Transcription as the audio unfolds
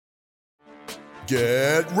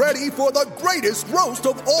Get ready for the greatest roast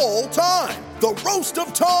of all time, the Roast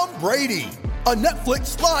of Tom Brady, a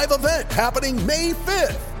Netflix live event happening May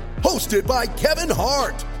 5th. Hosted by Kevin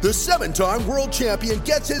Hart, the 7-time world champion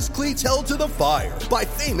gets his cleats held to the fire by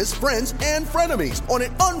famous friends and frenemies on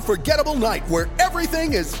an unforgettable night where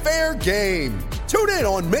everything is fair game. Tune in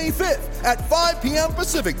on May 5th at 5 p.m.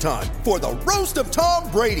 Pacific time for the Roast of Tom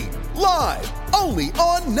Brady, live only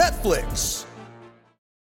on Netflix.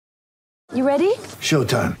 You ready?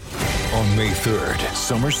 Showtime. On May 3rd,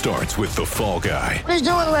 summer starts with The Fall Guy. Let's do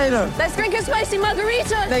it later. Let's drink a spicy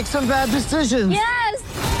margarita. Make some bad decisions. Yes!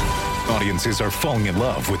 Audiences are falling in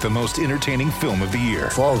love with the most entertaining film of the year.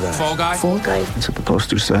 Fall Guy. Fall Guy? Fall Guy. That's what the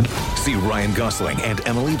poster said. See Ryan Gosling and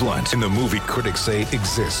Emily Blunt in the movie critics say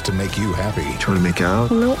exists to make you happy. Trying to make it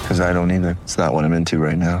out? Nope. Because I don't either. It's not what I'm into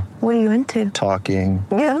right now. What are you into? Talking.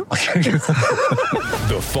 Yeah.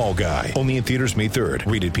 The Fall Guy. Only in theaters May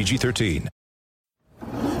 3rd. Rated PG-13.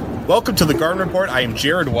 Welcome to the Garden Report. I am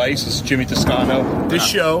Jared Weiss. This is Jimmy Toscano. This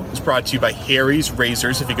show is brought to you by Harry's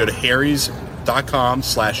Razors. If you go to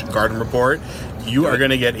harrys.com/Garden Report, you are going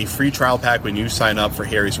to get a free trial pack when you sign up for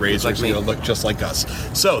Harry's Razors. You'll look just like us.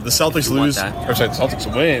 So the Celtics the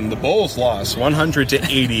Celtics win. The Bulls lost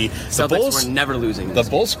 100-80. The Bulls were never losing. The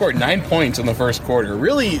Bulls scored 9 points in the first quarter.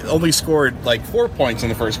 Really only scored like 4 points in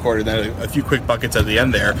the first quarter, then a few quick buckets at the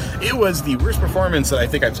end there. It was the worst performance that I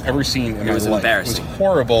think I've ever seen in my life. Embarrassing. It was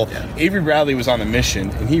horrible. Yeah. Avery Bradley was on a mission,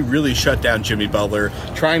 and he really shut down Jimmy Butler,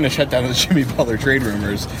 trying to shut down the Jimmy Butler trade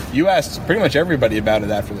rumors. You asked pretty much everybody about it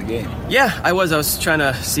after the game. Yeah, I was trying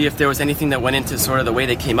to see if there was anything that went into sort of the way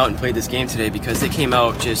they came out and played this game today, because they came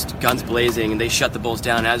out just guns blazing and they shut the Bulls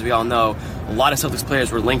down. As we all know, a lot of Celtics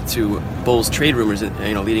players were linked to Bulls trade rumors,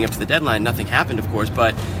 leading up to the deadline. Nothing happened, of course,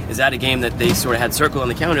 but is that a game that they sort of had circled on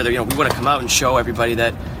the calendar that, we want to come out and show everybody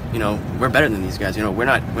that, we're better than these guys. We're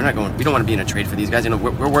not going. We don't want to be in a trade for these guys.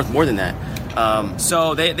 We're worth more than that.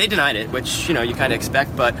 So they denied it, which you kind of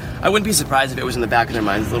expect. But I wouldn't be surprised if it was in the back of their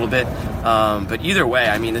minds a little bit. But either way,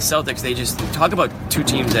 I mean, the Celtics, they just talk about two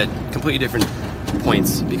teams at completely different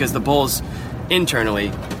points, because the Bulls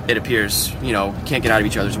internally, it appears, can't get out of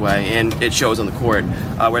each other's way, and it shows on the court.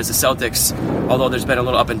 Whereas the Celtics, although there's been a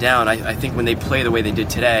little up and down, I think when they play the way they did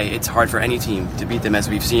today, it's hard for any team to beat them, as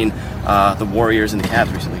we've seen the Warriors and the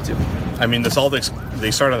Cavs recently too. I mean, the Celtics,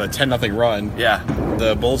 they start on a 10-0 run. Yeah.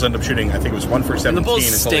 The Bulls end up shooting, I think it was 1 for 17. And the Bulls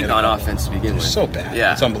stink on offense to begin with. So bad.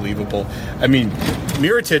 Yeah. It's unbelievable. I mean,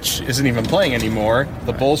 Mirotic isn't even playing anymore.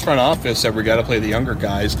 The Bulls front office said we got to play the younger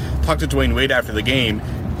guys. Talked to Dwayne Wade after the game.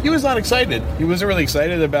 He was not excited. He wasn't really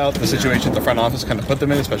excited about the situation the front office kind of put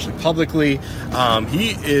them in, especially publicly.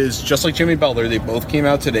 He is just like Jimmy Butler. They both came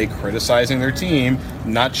out today criticizing their team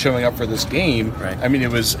not showing up for this game. Right. I mean,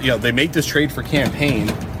 it was, they made this trade for campaign,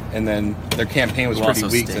 and then their campaign was pretty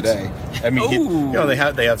weak today. I mean,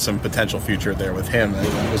 they had some potential future there with him.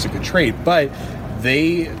 It was a good trade, but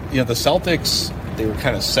the Celtics, they were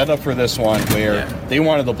kind of set up for this one where they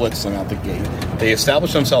wanted to blitz them out the gate. They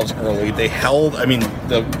established themselves early. They held, I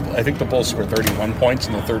think the Bulls scored 31 points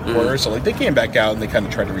in the third quarter, so they came back out and they kind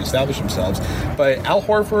of tried to reestablish themselves. But Al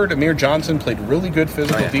Horford, Amir Johnson played really good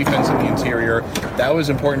physical defense in the interior. That was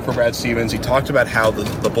important for Brad Stevens. He talked about how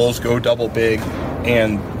the Bulls go double big,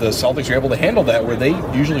 and the Celtics are able to handle that, where they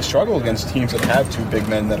usually struggle against teams that have two big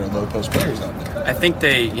men that are low post players out there. I think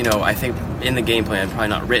I think in the game plan, probably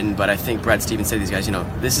not written, but I think Brad Stevens said to these guys,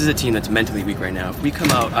 this is a team that's mentally weak right now. If we come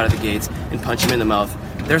out of the gates and punch them in the mouth,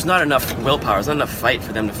 there's not enough willpower, there's not enough fight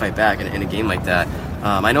for them to fight back in a game like that.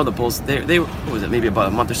 I know the Bulls, they what was it, maybe about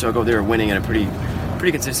a month or so ago, they were winning at a pretty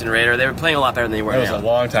consistent rate, or they were playing a lot better than they were now. That was a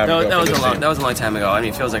long time ago. That was a long time ago. I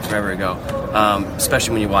mean, it feels like forever ago,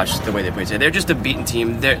 especially when you watch the way they play today. They're just a beaten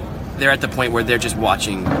team. They're at the point where they're just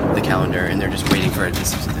watching the calendar and they're just waiting for it to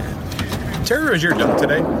sit there. Terry Rozier dunked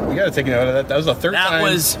today. We got to take note of that. That was the third time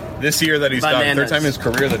this year that he's dunked. Third time in his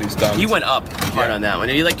career that he's dunked. He went up hard on that one.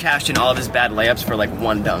 He cashed in all of his bad layups for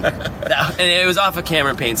one dunk. And it was off a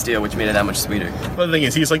Cameron Payne steal, which made it that much sweeter. But the thing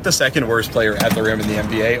is, he's the second worst player at the rim in the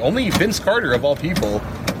NBA. Only Vince Carter, of all people,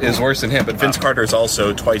 is worse than him. But Vince Carter is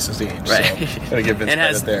also twice his age. Right. So gotta give Vince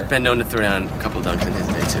credit there. And has been known to throw down a couple dunks in his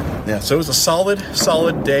day, too. Yeah, so it was a solid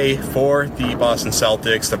day for the Boston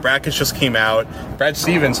Celtics. The brackets just came out. Brad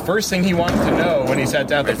Stevens, first thing he wanted to know when he sat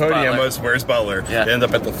down at the podium was, where's Butler? Yeah. They ended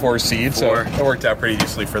up at the 4 seed, so it worked out pretty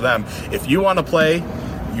decently for them. If you want to play,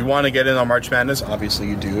 you want to get in on March Madness, obviously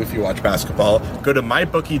you do if you watch basketball, go to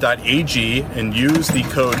mybookie.ag and use the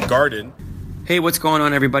code GARDEN. Hey, what's going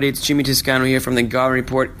on, everybody? It's Jimmy Toscano here from the Garden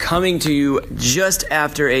Report, coming to you just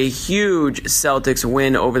after a huge Celtics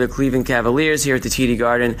win over the Cleveland Cavaliers here at the TD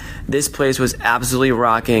Garden. This place was absolutely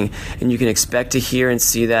rocking, and you can expect to hear and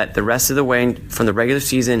see that the rest of the way from the regular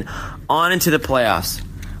season on into the playoffs.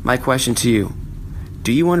 My question to you,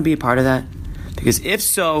 do you want to be a part of that? Because if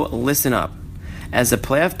so, listen up. As the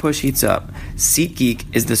playoff push heats up,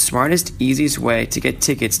 SeatGeek is the smartest, easiest way to get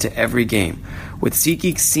tickets to every game. With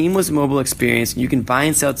SeatGeek's seamless mobile experience, you can buy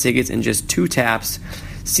and sell tickets in just 2 taps.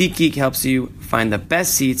 SeatGeek helps you find the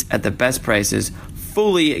best seats at the best prices,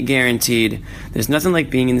 fully guaranteed. There's nothing like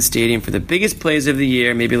being in the stadium for the biggest plays of the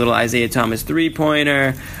year, maybe a little Isaiah Thomas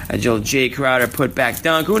three-pointer, a Joel J. Crowder put-back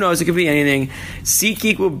dunk, who knows, it could be anything.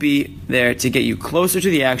 SeatGeek will be there to get you closer to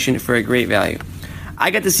the action for a great value. I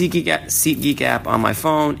got the SeatGeek app on my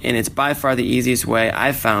phone, and it's by far the easiest way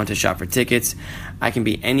I've found to shop for tickets. I can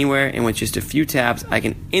be anywhere, and with just a few taps, I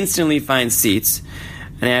can instantly find seats.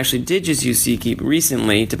 And I actually did just use SeatGeek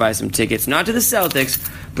recently to buy some tickets, not to the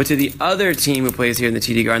Celtics, but to the other team who plays here in the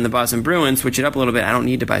TD Garden, the Boston Bruins. Switch it up a little bit. I don't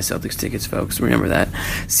need to buy Celtics tickets, folks. Remember that.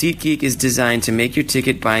 SeatGeek is designed to make your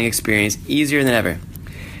ticket buying experience easier than ever.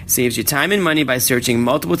 Saves you time and money by searching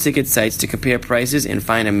multiple ticket sites to compare prices and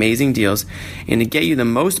find amazing deals. And to get you the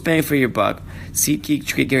most bang for your buck,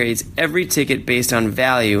 SeatGeek grades every ticket based on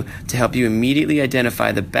value to help you immediately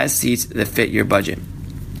identify the best seats that fit your budget.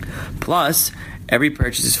 Plus, every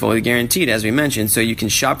purchase is fully guaranteed, as we mentioned, so you can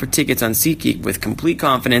shop for tickets on SeatGeek with complete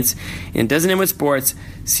confidence. And it doesn't end with sports.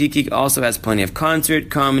 SeatGeek also has plenty of concert,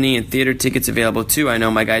 comedy, and theater tickets available too. I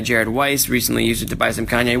know my guy Jared Weiss recently used it to buy some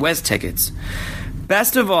Kanye West tickets.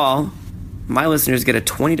 Best of all, my listeners get a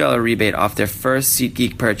 $20 rebate off their first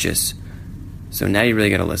SeatGeek purchase. So now you really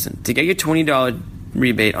got to listen. To get your $20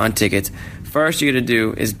 rebate on tickets, first you got to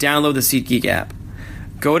do is download the SeatGeek app.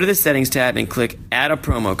 Go to the settings tab and click add a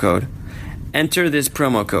promo code. Enter this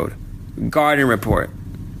promo code, Garden Report.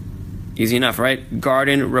 Easy enough, right?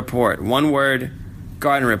 Garden Report. One word,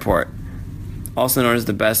 Garden Report. Also known as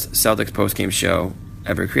the best Celtics postgame show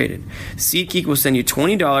ever created. SeatGeek will send you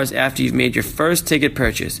 $20 after you've made your first ticket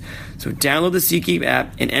purchase. So download the SeatGeek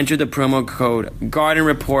app and enter the promo code Garden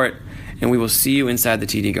Report, and we will see you inside the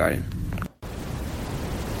TD Garden.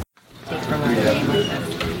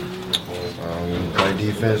 Play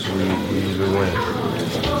defense, we usually win.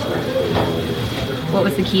 What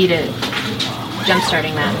was the key to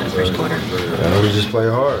jump-starting that in the first quarter? We just play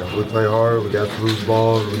hard. We play hard. We got loose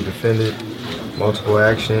balls. We defended multiple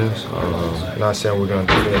actions. Not saying we're going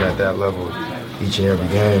to defend at that level each and every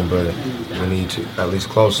game, but we need to at least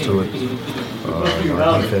close to it.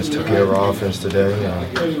 Our defense took care of our offense today,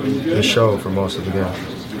 and it showed for most of the game.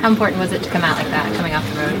 How important was it to come out like that, coming off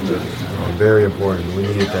the road? Very important. We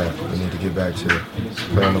needed that. We need to get back to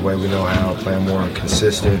playing the way we know how, playing more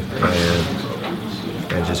consistent,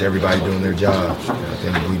 and just everybody doing their jobs. I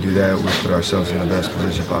think if we do that, we put ourselves in the best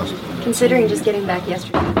position possible. Considering just getting back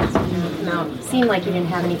yesterday, it seemed like you didn't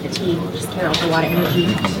have any fatigue, just came out with a lot of energy.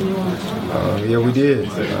 Yeah, we did.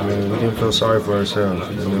 I mean, we didn't feel sorry for ourselves.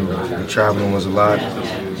 The traveling was a lot,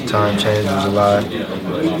 time change was a lot,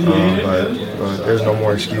 but there's no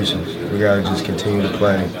more excuses. We got to just continue to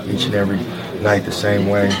play each and every night the same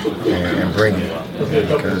way and bring it,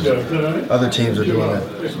 because other teams are doing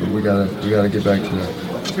that. So we gotta get back to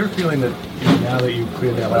that. Is there a feeling that now that you've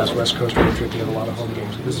cleared that last West Coast road trip, you have a lot of home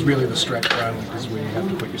games? This is really the stretch run, because we have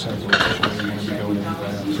to put yourself in a position where you're going to be going in the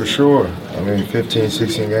playoffs. For sure. I mean, 15,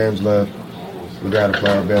 16 games left. We got to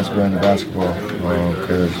play our best brand of basketball,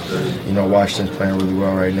 because Washington's playing really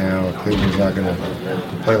well right now. Cleveland's not going to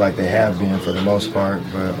play like they have been for the most part,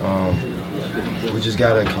 but we just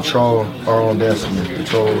got to control our own destiny,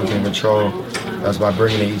 control what we can control. That's by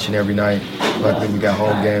bringing it each and every night. Luckily, we got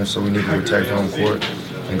home games, so we need to protect home court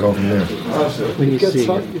and go from there. When you've got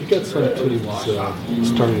some teams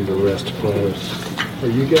starting to rest players, are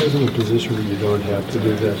you guys in a position where you don't have to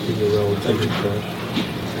do that because you're relatively fresh?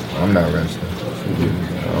 I'm not resting.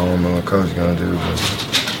 I don't know what coach is going to do,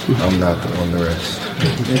 but I'm not the one to rest.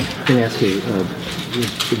 Can I ask you,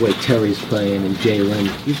 the way Terry's playing and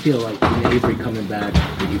Jalen, do you feel like Avery coming back,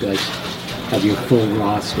 that you guys have your full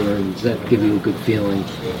roster, and does that give you a good feeling?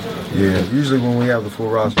 Yeah, usually when we have the full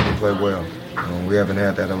roster, we play well. We haven't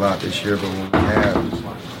had that a lot this year, but when we have,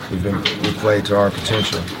 we played to our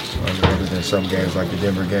potential. Other than some games like the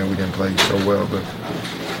Denver game, we didn't play so well, but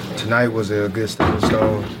tonight was a good stepping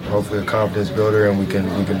stone, hopefully a confidence builder, and we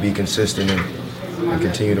can be consistent and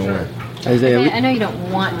continue to win. I know you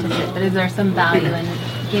don't want to sit, but is there some value in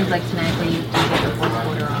games like tonight where you get the fourth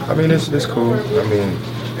quarter off? I mean, it's cool. I mean,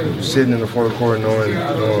 sitting in the fourth quarter knowing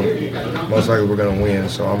most likely we're going to win.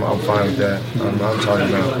 So I'm fine with that. I'm talking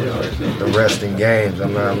about the rest in games.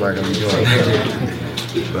 I'm not going to be doing that.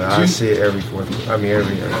 But I sit every fourth quarter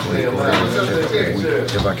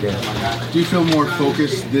if I can. Do you feel more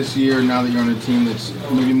focused this year now that you're on a team that's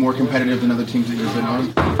maybe more competitive than other teams that you've been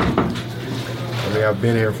on? I mean, I've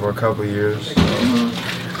been here for a couple of years.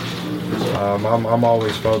 I'm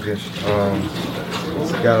always focused.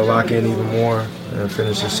 Got to lock in even more and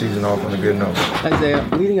finish the season off on a good note. Isaiah,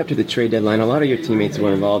 leading up to the trade deadline, a lot of your teammates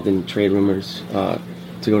were involved in trade rumors to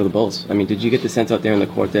go to the Bulls. I mean, did you get the sense out there in the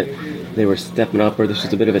court that they were stepping up, or this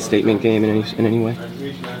was a bit of a statement game in any way?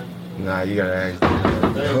 Nah, you gotta ask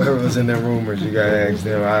them. Whoever was in their rumors, you gotta ask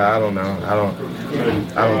them. I don't know. I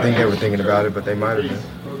don't think they were thinking about it, but they might have been.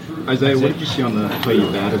 Isaiah, what did you see on the play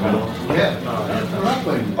you batted on?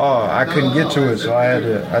 Oh, I couldn't get to it, so I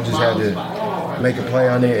just had to make a play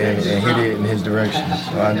on it and hit it in his direction.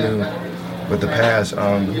 So I knew with the pass,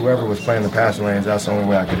 whoever was playing the passing lanes, that's the only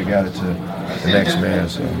way I could have got it to the next man.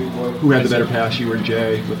 So. Who had the better pass, you or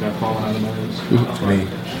Jay, with that falling out of the nose? Me.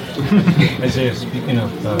 Isaiah, speaking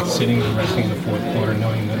of sitting and resting in the fourth quarter,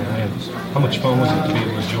 knowing that it wins, how much fun was it to be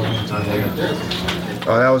able to join into the game?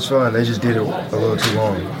 Oh, that was fun. They just did it a little too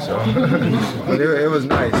long. So, but it was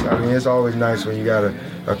nice. I mean, it's always nice when you got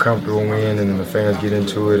a comfortable win and then the fans get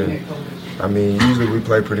into it. And I mean, usually we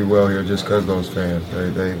play pretty well here just because those fans.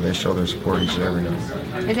 They show their support each and every night.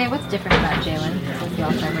 Isaiah, what's different about Jalen since the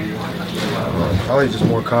All-Star break? Probably just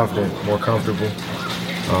more confident, more comfortable.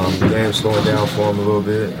 The game's slowing down for him a little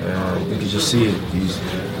bit, and you can just see it.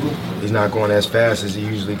 He's not going as fast as he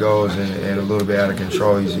usually goes, and a little bit out of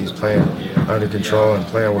control. He's playing under control and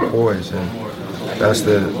playing with poise, and that's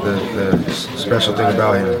the special thing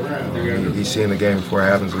about him. He's seeing the game before it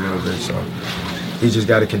happens a little bit, so he's just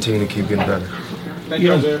got to continue to keep getting better. Thank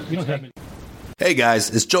you, Isaiah. Hey guys,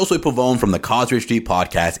 it's Josue Pavone from the Causeway Street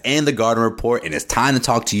Podcast and the Garden Report, and it's time to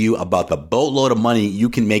talk to you about the boatload of money you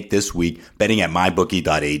can make this week betting at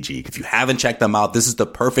mybookie.ag. If you haven't checked them out, this is the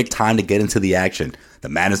perfect time to get into the action. The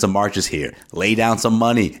Madness of March is here. Lay down some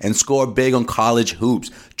money and score big on college hoops.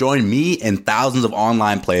 Join me and thousands of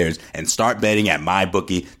online players and start betting at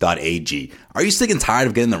mybookie.ag. Are you sick and tired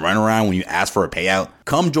of getting the runaround when you ask for a payout?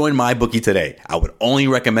 Come join MyBookie today. I would only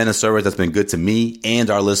recommend a service that's been good to me and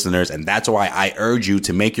our listeners, and that's why I urge you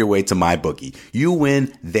to make your way to MyBookie. You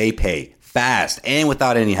win, they pay. Fast and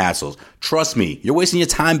without any hassles. Trust me, you're wasting your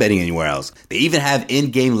time betting anywhere else. They even have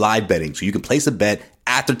in-game live betting, so you can place a bet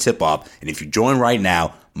after tip-off, and if you join right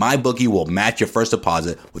now, MyBookie will match your first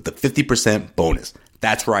deposit with a 50% bonus.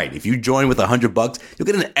 That's right. If you join with $100, you'll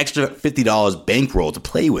get an extra $50 bankroll to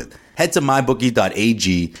play with. Head to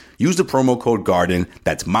mybookie.ag. Use the promo code GARDEN.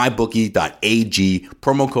 That's mybookie.ag.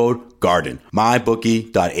 Promo code GARDEN.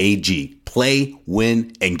 Mybookie.ag. Play,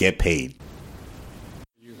 win, and get paid.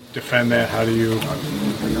 Defend that? How do you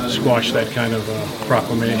squash that kind of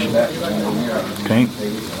proclamation? Paint.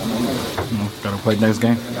 Got to play next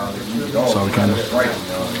game. That's all we can do.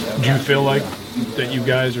 Do you feel like that you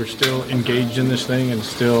guys are still engaged in this thing and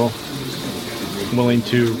still willing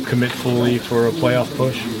to commit fully for a playoff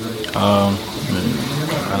push? I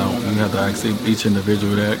don't. You have to ask each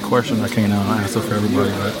individual that question. I can't answer for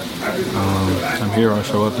everybody, but I'm here. I'll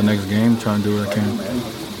show up the next game, trying to do what I can.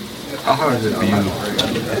 How hard is it for you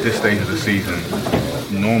at this stage of the season?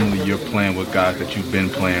 Normally you're playing with guys that you've been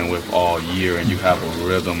playing with all year and you have a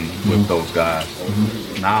rhythm with those guys.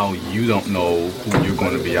 Now you don't know who you're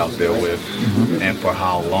going to be out there with and for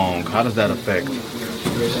how long. How does that affect,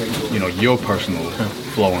 your personal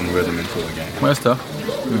flow and rhythm into a game? Well, it's tough,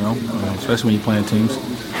 especially when you're playing teams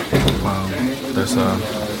that's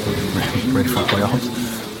ready for playoffs.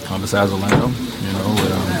 Besides Orlando,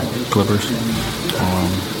 with Clippers.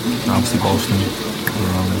 Obviously Boston,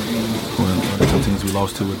 the two teams we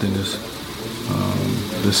lost to within this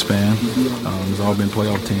span. It's all been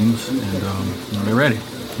playoff teams, and they're ready.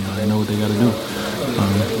 They know what they got to do.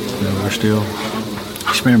 We're still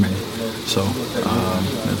experimenting. So,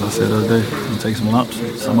 as I said the other day, we're going to take some lumps.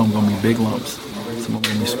 Some of them going to be big lumps. Some of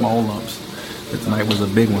them going to be small lumps. But tonight was a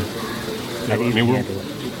big one. How do you handle it?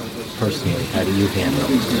 Personally, how do you handle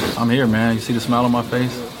it? I'm here, man. You see the smile on my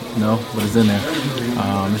face? But it's in there.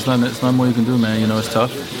 It's nothing more you can do, man. It's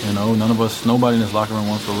tough. Nobody in this locker room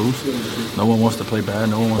wants to lose. No one wants to play bad.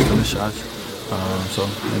 No one wants to miss shots. So,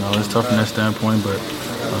 it's tough from that standpoint, but,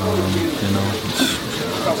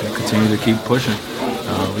 continue to keep pushing.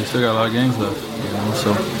 We still got a lot of games left,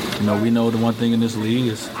 so, we know the one thing in this league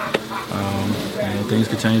is, things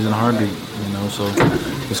could change in a heartbeat, so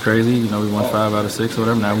it's crazy. We won 5 out of 6 or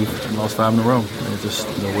whatever. Now we've lost 5 in a row. It's just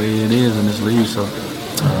the way it is in this league, so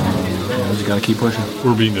just got to keep pushing.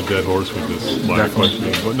 We're beating a dead horse with this line of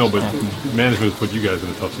questioning. But management has put you guys in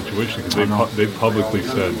a tough situation because they've publicly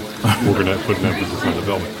said we're going to put an emphasis on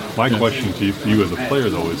development. My question to you as a player,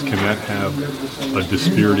 though, is can that have a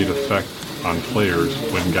dispiriting effect on players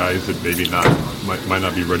when guys that maybe might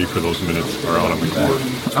not be ready for those minutes are out on the court?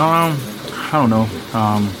 I don't know.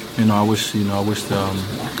 I wish the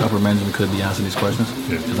upper management could be answering these questions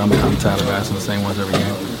because I'm tired of asking the same ones every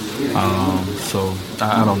game. So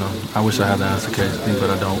I don't know. I wish I had the answer, Casey, but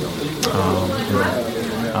I don't.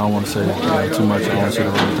 I don't want to say too much. I don't want to say the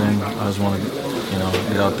wrong thing. I just want to,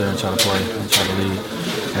 get out there and try to play and try to lead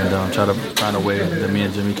and try to find a way that me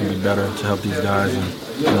and Jimmy can be better to help these guys.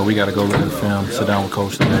 And we got to go look at the film, sit down with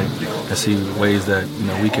Coach today, and see ways that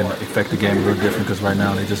we can affect the game a little different because right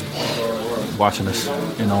now they just watching us,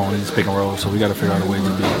 on these pick and rolls. So we got to figure out a way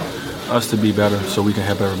to be better so we can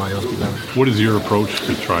help everybody else be better. What is your approach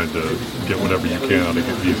to trying to get whatever you can out of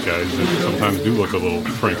these guys that sometimes do look a little,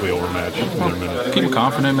 frankly, overmatched in their minutes? Keep them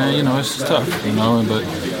confident, man. It's tough, but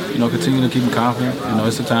continue to keep them confident.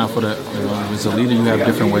 It's a time for that. As a leader, you have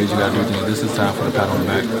different ways you got to do things. This is time for the pat on the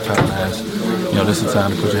back, pat on the ass. This is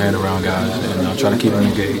time to put your hand around guys and try to keep them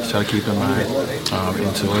engaged, try to keep their mind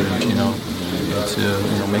into it,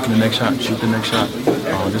 and making the next shot, shoot the next shot.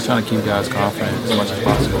 Just trying to keep guys confident as much as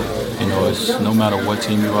possible. It's no matter what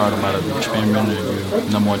team you are, no matter if you're champion or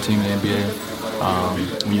you're number one team in the NBA.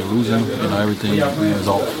 When you're losing, everything is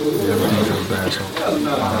off. Everything's really bad. So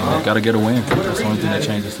got to get a win. That's the only thing that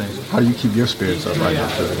changes things. How do you keep your spirits up right now?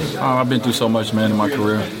 I've been through so much, man, in my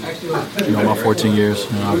career. My 14 years.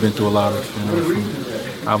 I've been through a lot of,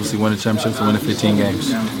 from obviously winning championships to winning 15 games.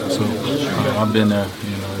 So I've been there.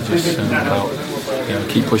 Just about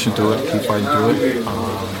keep pushing through it, keep fighting through it.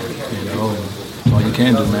 That's all you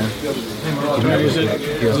can do, man. Do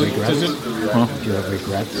you have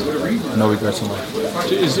regrets? No regrets in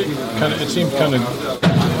life. Is it kind of? It seems kind of. I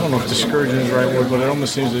don't know if discouraging is the right word, but it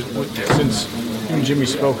almost seems that since you and Jimmy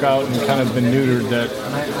spoke out and kind of been neutered, that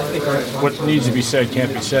what needs to be said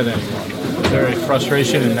can't be said anymore. Is there a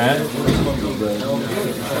frustration in that?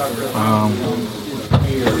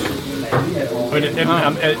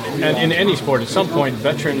 And in any sport, at some point,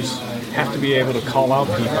 veterans have to be able to call out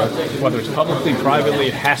people, whether it's publicly, privately.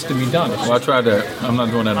 It has to be done. Well, I tried that. I'm not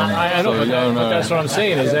doing that anymore. I know, but that's what I'm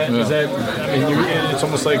saying. Is that? I mean, it's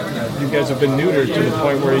almost like you guys have been neutered to the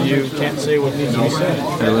point where you can't say what needs to be said.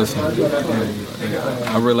 Hey, listen.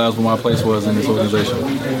 I realized what my place was in this organization.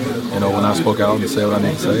 When I spoke out and said what I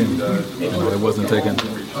need to say, it wasn't taken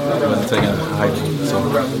hiding. So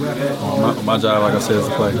my job, like I said, is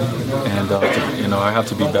to play, and I have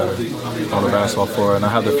to be better on the basketball floor, and I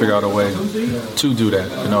have to figure out a way to do that.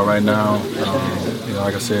 Right now,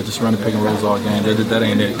 like I said, just running pick and rolls all game. That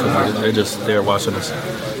ain't it because they're just there watching us.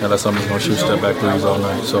 Unless I'm just gonna shoot step back threes all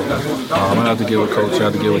night. So I'm gonna have to get with Coach. I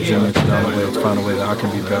have to get with Jimmy to find a way that I can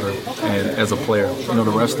be better and as a player. The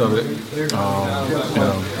rest of it,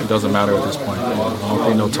 it doesn't matter at this point. I don't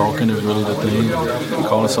think no talking is really the thing.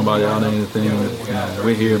 Calling somebody out ain't the thing.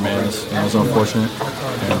 We're here, man. It's unfortunate,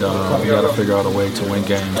 and we got to figure out a way to win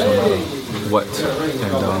games no matter what.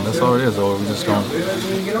 And that's all it is. Though we're just gonna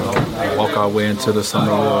walk our way into the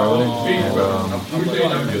summer real early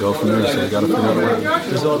and go from there. So we got to figure out a way.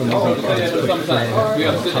 Does all the moving parts put play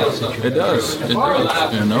in a tough situation? It does. It's a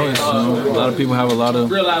lot of people have a lot of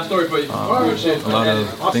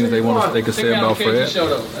things they could say about Fred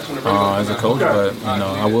as a coach, but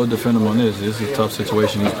I will defend him on this. This is a tough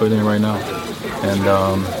situation he's put in right now,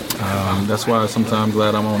 and that's why sometimes I'm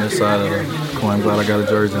glad I'm on this side of the coin. I'm glad I got a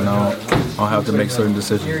jersey and I don't have to make certain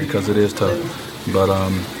decisions because it is tough. But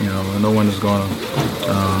no one is going to.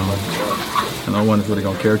 No one is really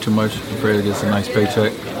going to care too much. Fred gets a nice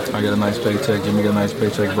paycheck. I get a nice paycheck. Jimmy get a nice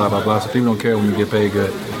paycheck, blah, blah, blah. So people don't care when you get paid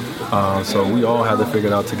good. So we all have to figure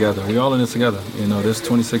it out together. We all in this together. This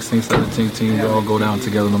 2016-17 team, we all go down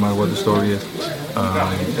together no matter what the story is.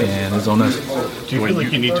 And it's on us. Do you feel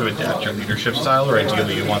like you need to adapt your leadership style, or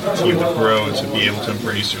ideally you want the team to grow and to be able to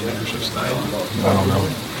embrace your leadership style? I don't know.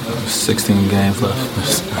 16 games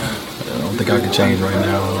left. I don't think I can change right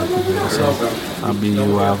now. So I'll be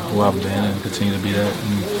who I've been and continue to be that.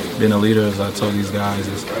 And being a leader, as I told these guys,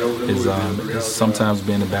 is sometimes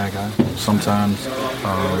being a bad guy. Sometimes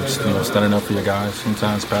standing up for your guys.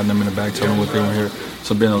 Sometimes patting them in the back, telling them what they want to hear.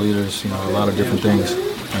 So being a leader is a lot of different things.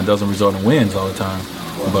 And it doesn't result in wins all the time.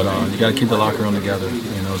 But you got to keep the locker room together,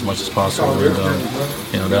 as much as possible.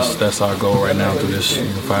 And that's our goal right now through this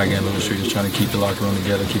 5-game losing streak, is trying to keep the locker room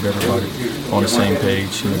together, keep everybody on the same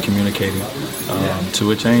page, communicating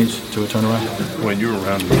to a change, to a turnaround. When you're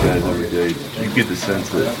around these guys every day, do you get the sense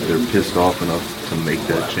that they're pissed off enough to make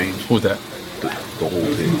that change? Who's that? the whole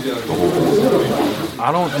team, the whole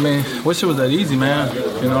wish it was that easy, man.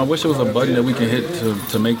 I wish it was a button that we can hit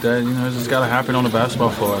to make that. It's just got to happen on the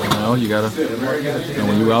basketball floor. You got to,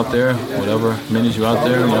 when you out there, whatever minutes you out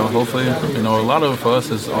there, hopefully, a lot of it for us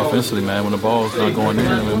is offensively, man. When the ball's not going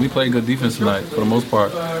in, we played good defense tonight for the most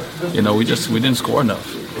part. We didn't score enough.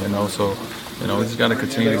 So. We just got to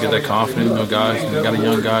continue to get that confidence. Guys, you got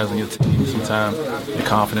young guys on your team. Sometimes the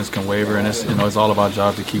confidence can waver, and it's all of our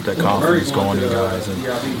job to keep that confidence going in guys.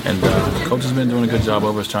 And the coach has been doing a good job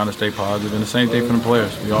of us trying to stay positive. And the same thing for the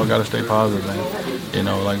players. We all got to stay positive,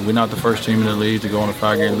 man. We're not the first team in the league to go on a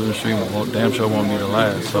 5-game losing streak. We damn sure won't be the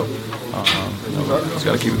last. So, just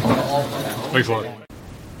got to keep it going. Thanks a lot.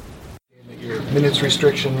 Your minutes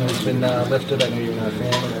restriction has been lifted. I know you're not a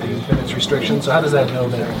fan of the minutes restriction. So how does that know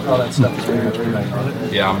that all that stuff is very much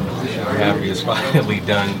behind? Yeah, I'm happy it's finally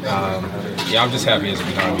done. I'm just happy it's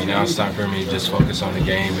behind me. Now it's time for me to just focus on the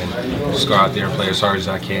game and just go out there and play as hard as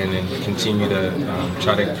I can and continue to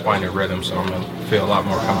try to find a rhythm so I'm going to feel a lot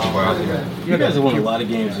more comfortable out there. You guys have won a lot of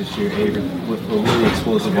games this year, Avery, with a really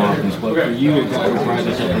explosive offense. But for you to pride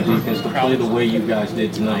yourself in defense, to play the way you guys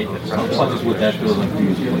did tonight, what does that feel like for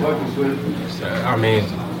you?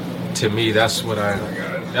 To me, that's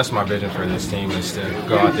my vision for this team is to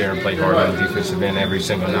go out there and play hard on the defensive end every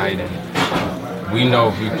single night. And we know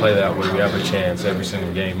if we play that way, we have a chance every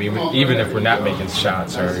single game, even if we're not making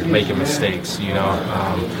shots or making mistakes.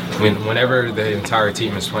 Whenever the entire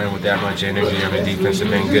team is playing with that much energy on the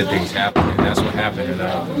defensive end, good things happen, and that's what happened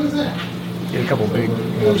tonight. You had a couple big,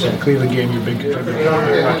 Cleveland game, your big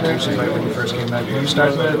contributions like when you first came back. Did you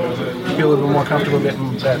start to feel a little bit more comfortable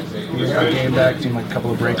getting that game back? Seemed like a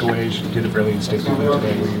couple of breakaways. You did it really instinctively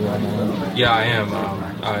today where you were on the line. Yeah, I am.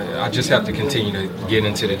 I just have to continue to get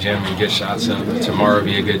into the gym and get shots up. Tomorrow will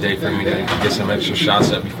be a good day for me to get some extra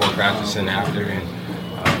shots up before practice and after, and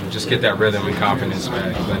just get that rhythm and confidence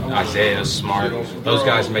back. But Isaiah, Smart, those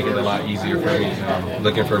guys make it a lot easier for me.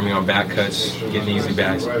 Looking for me on back cuts, getting easy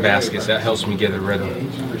baskets, that helps me get a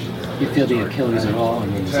rhythm. You feel the Achilles at all?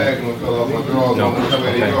 No.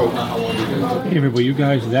 Okay. Avery, were you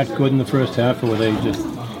guys that good in the first half, or were they just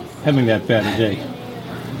having that bad a day?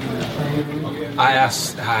 I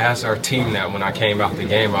asked our team that when I came out the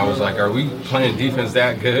game. I was like, "Are we playing defense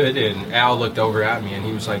that good?" And Al looked over at me and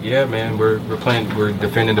he was like, "Yeah, man, we're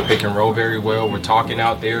defending the pick and roll very well. We're talking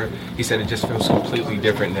out there." He said it just feels completely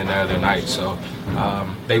different than the other night. So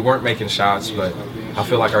they weren't making shots, but I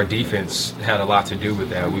feel like our defense had a lot to do with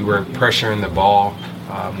that. We were pressuring the ball.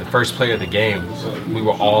 The first play of the game, we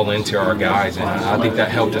were all into our guys, and I think that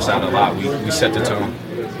helped us out a lot. We set the tone.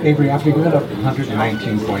 Avery, after giving up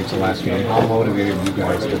 119 points the last game, how motivated were you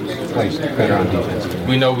guys to play better on defense?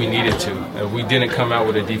 We know we needed to. If we didn't come out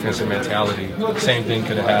with a defensive mentality, same thing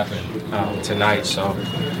could have happened tonight. So,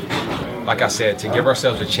 like I said, to give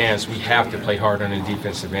ourselves a chance, we have to play hard on the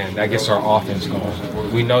defensive end. That gets our offense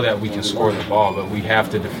going. We know that we can score the ball, but we have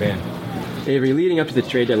to defend. Avery, leading up to the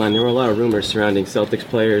trade deadline, there were a lot of rumors surrounding Celtics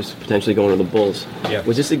players potentially going to the Bulls. Yeah.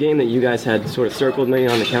 Was this a game that you guys had sort of circled maybe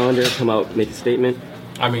on the calendar, come out, make a statement?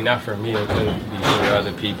 Not for me. It could be for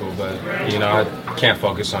other people, but I can't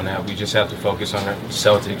focus on that. We just have to focus on the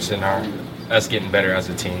Celtics and us getting better as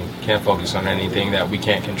a team. Can't focus on anything that we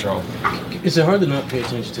can't control. Is it hard to not pay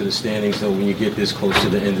attention to the standings though when you get this close to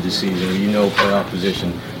the end of the season? Playoff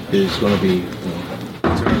position is going to be.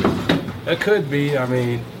 It could be.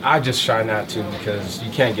 I just try not to because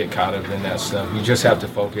you can't get caught up in that stuff. You just have to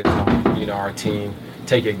focus on our team.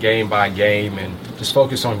 Take it game by game and just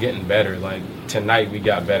focus on getting better. Like tonight, we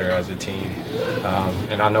got better as a team,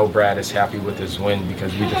 and I know Brad is happy with his win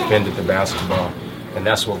because we defended the basketball, and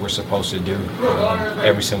that's what we're supposed to do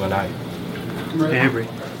every single night. Avery,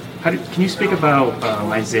 can you speak about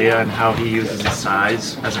Isaiah and how he uses his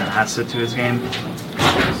size as an asset to his game?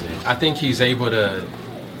 I think he's able to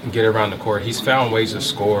get around the court. He's found ways to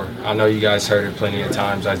score. I know you guys heard it plenty of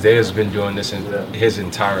times. Isaiah's been doing this in his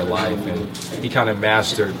entire life, and he kind of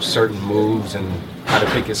mastered certain moves and how to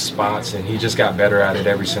pick his spots, and he just got better at it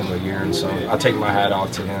every single year, and so I take my hat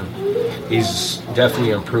off to him. He's definitely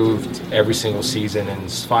improved every single season and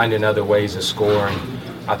is finding other ways to score, and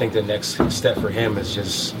I think the next step for him is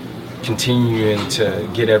just continuing to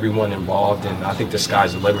get everyone involved, and I think the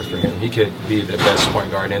sky's the limit for him. He could be the best point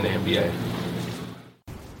guard in the NBA.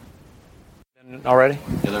 Already?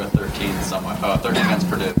 Yeah, they're 13 against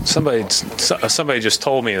Purdue. Somebody just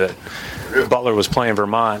told me that Butler was playing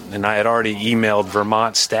Vermont, and I had already emailed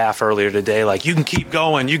Vermont staff earlier today, like, you can keep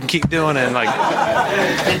going, you can keep doing it. And like,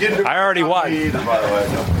 I already watched.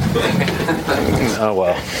 Oh,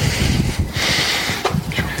 well.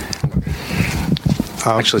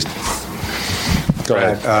 Actually, Go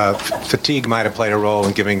ahead. Fatigue might have played a role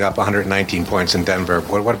in giving up 119 points in Denver.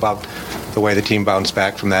 What about the way the team bounced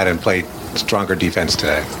back from that and played stronger defense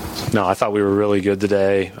today? No, I thought we were really good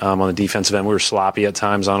today on the defensive end. We were sloppy at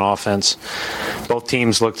times on offense. Both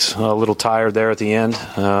teams looked a little tired there at the end,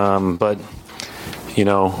 but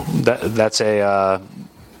that's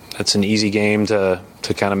an easy game to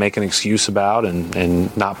kind of make an excuse about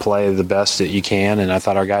and not play the best that you can. And I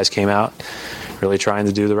thought our guys came out really trying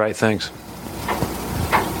to do the right things.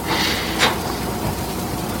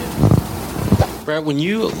 Brad, when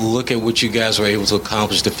you look at what you guys were able to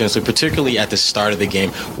accomplish defensively, particularly at the start of the game,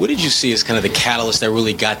 what did you see as kind of the catalyst that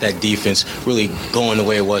really got that defense really going the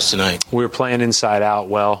way it was tonight? We were playing inside out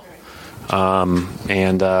well,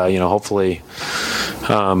 hopefully,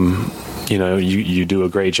 you do a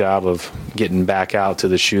great job of getting back out to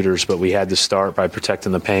the shooters, but we had to start by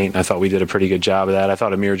protecting the paint. I thought we did a pretty good job of that. I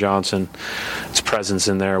thought Amir Johnson's presence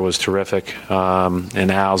in there was terrific,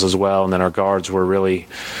 and Al's as well. And then our guards were really,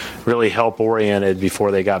 really help-oriented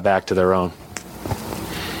before they got back to their own.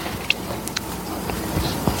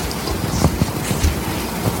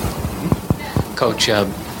 Coach,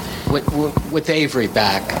 with Avery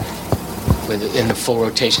back in the full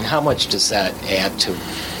rotation, how much does that add to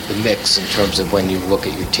the mix in terms of when you look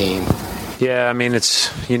at your team? Yeah, I mean, it's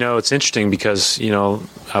interesting because,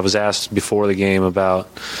 I was asked before the game about,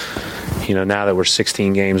 now that we're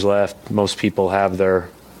 16 games left, most people have their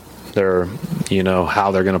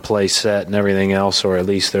how they're going to play set and everything else, or at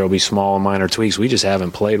least there will be small and minor tweaks. We just haven't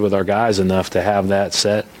played with our guys enough to have that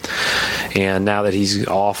set. And now that he's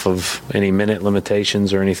off of any minute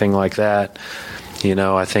limitations or anything like that,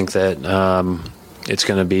 I think that it's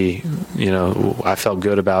going to be, I felt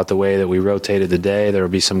good about the way that we rotated the day. There will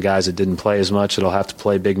be some guys that didn't play as much that'll have to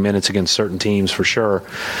play big minutes against certain teams for sure.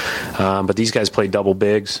 But these guys played double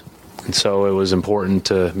bigs, and so it was important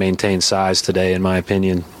to maintain size today, in my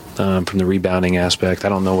opinion, from the rebounding aspect. I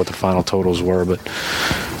don't know what the final totals were, but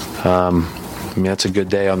that's a good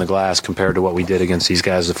day on the glass compared to what we did against these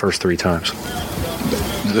guys the first 3 times.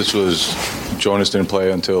 This was Jonas didn't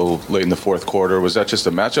play until late in the fourth quarter. Was that just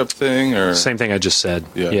a matchup thing, or same thing I just said?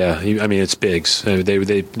 Yeah. I mean, it's bigs.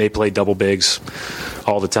 They play double bigs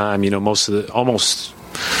all the time.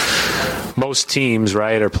 Most teams,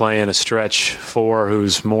 right, are playing a stretch 4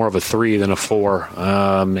 who's more of a 3 than a 4,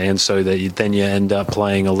 and so then you end up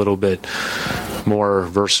playing a little bit more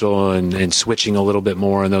versatile and switching a little bit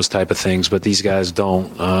more and those type of things. But these guys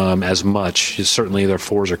don't as much. Certainly their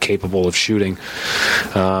 4s are capable of shooting,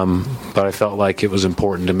 but I felt like it was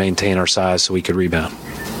important to maintain our size so we could rebound.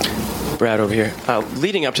 Brad over here.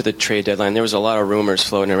 Leading up to the trade deadline, there was a lot of rumors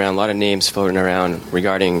floating around, a lot of names floating around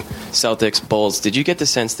regarding Celtics, Bulls. Did you get the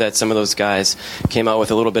sense that some of those guys came out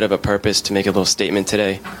with a little bit of a purpose to make a little statement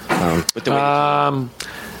today? With the way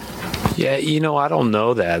yeah, I don't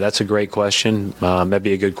know that. That's a great question. That'd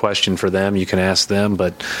be a good question for them. You can ask them.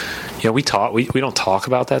 But, we don't talk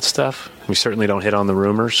about that stuff. We certainly don't hit on the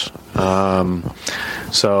rumors.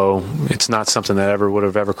 So it's not something that would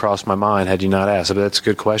have ever crossed my mind had you not asked. But that's a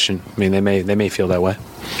good question. I mean, they may feel that way.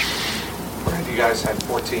 You guys had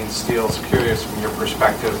 14 steals. Curious from your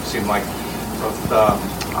perspective, it seemed like both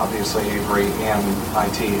obviously Avery and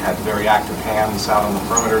IT had very active hands out on the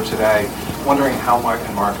perimeter today. Wondering how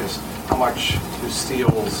much do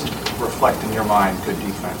steals reflect in your mind good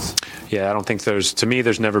defense? Yeah, I don't think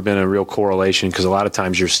there's never been a real correlation because a lot of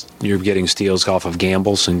times you're getting steals off of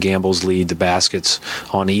gambles, and gambles lead to baskets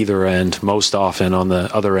on either end, most often on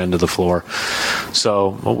the other end of the floor. So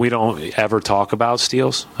we don't ever talk about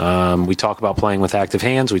steals. We talk about playing with active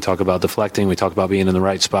hands. We talk about deflecting. We talk about being in the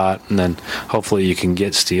right spot, and then hopefully you can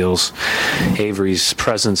get steals. Avery's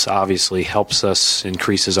presence obviously helps us,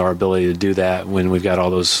 increases our ability to do that when we've got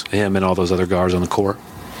him and all those other guards on the court.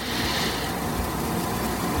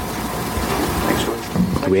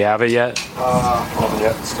 Do we have it yet?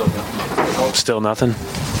 Still nothing. Still nothing?